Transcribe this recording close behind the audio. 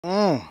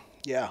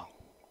Yeah.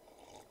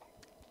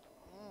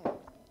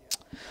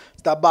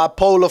 That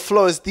bipolar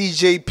flow is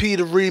DjP,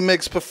 the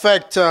remix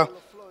perfecta.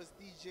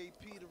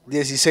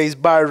 16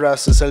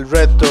 Barras es el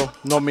reto,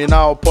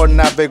 nominado por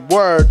Navic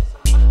Word.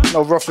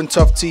 No Rough and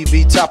Tough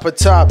TV, top of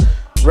top.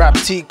 Rap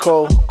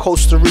Tico,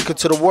 Costa Rica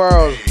to the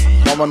world.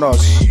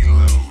 Vámonos.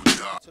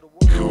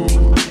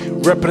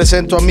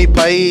 Represento a mi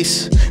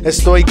país,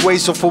 estoy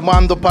hueso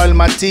fumando pa' el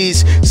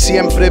matiz.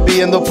 Siempre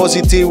viendo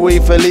positivo y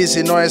feliz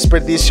y no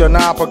desperdicio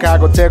nada porque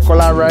agoté con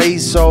la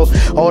raíz.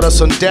 Ahora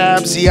son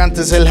dabs y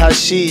antes el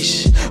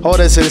hashish.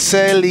 Ahora es el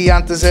cel y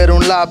antes era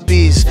un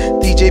lápiz.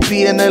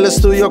 DjP en el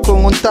estudio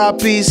con un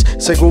tapiz.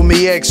 Según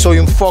mi ex soy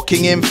un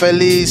fucking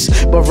infeliz.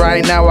 But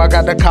right now I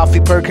got the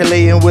coffee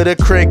percolating with a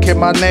crick in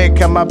my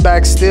neck and my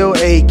back still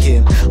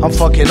aching. I'm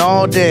fucking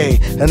all day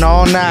and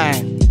all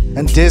night.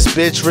 And this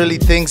bitch really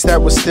thinks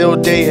that we're still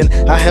dating.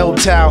 I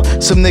helped out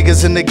some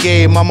niggas in the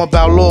game. I'm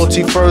about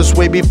loyalty first,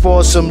 way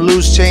before some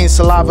loose change.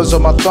 Salivas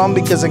on my thumb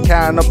because I'm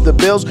counting up the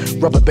bills.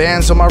 Rubber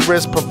bands on my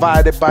wrist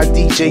provided by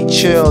DJ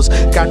Chills.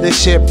 Got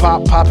this shit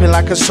popping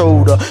like a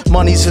soda.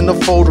 Money's in the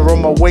folder,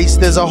 on my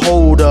waist there's a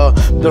holder.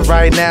 But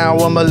right now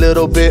I'm a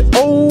little bit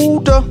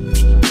older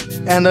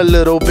and a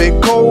little bit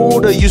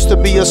colder. Used to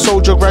be a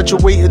soldier,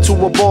 graduated to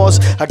a boss.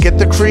 I get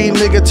the cream,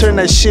 nigga, turn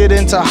that shit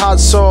into hot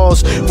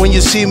sauce. When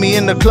you see me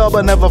in the club,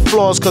 I never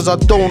floss, cause I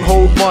don't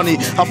hold money.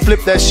 I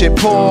flip that shit,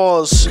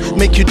 pause,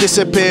 make you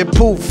disappear,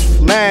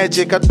 poof,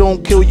 magic. I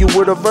don't kill you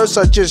with a verse,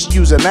 I just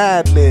use an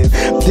ad-lib.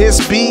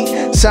 This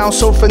beat sounds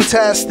so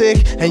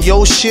fantastic, and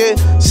yo shit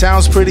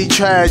sounds pretty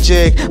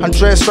tragic. I'm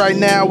dressed right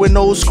now in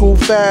old school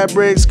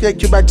fabrics.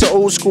 Take you back to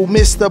old school,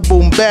 Mr.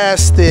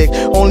 Boombastic.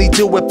 Only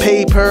deal with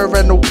paper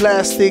and no plastic.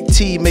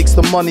 T makes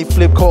the money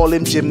flip, call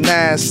him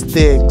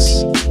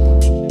gymnastics.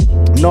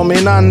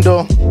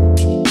 Nominando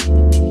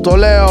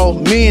Toledo,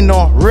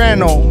 Mino,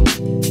 Reno.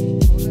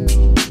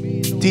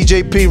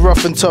 DjP,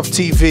 Rough and Tough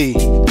TV.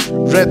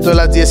 Reto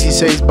las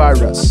 16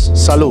 Barras.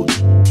 Salud.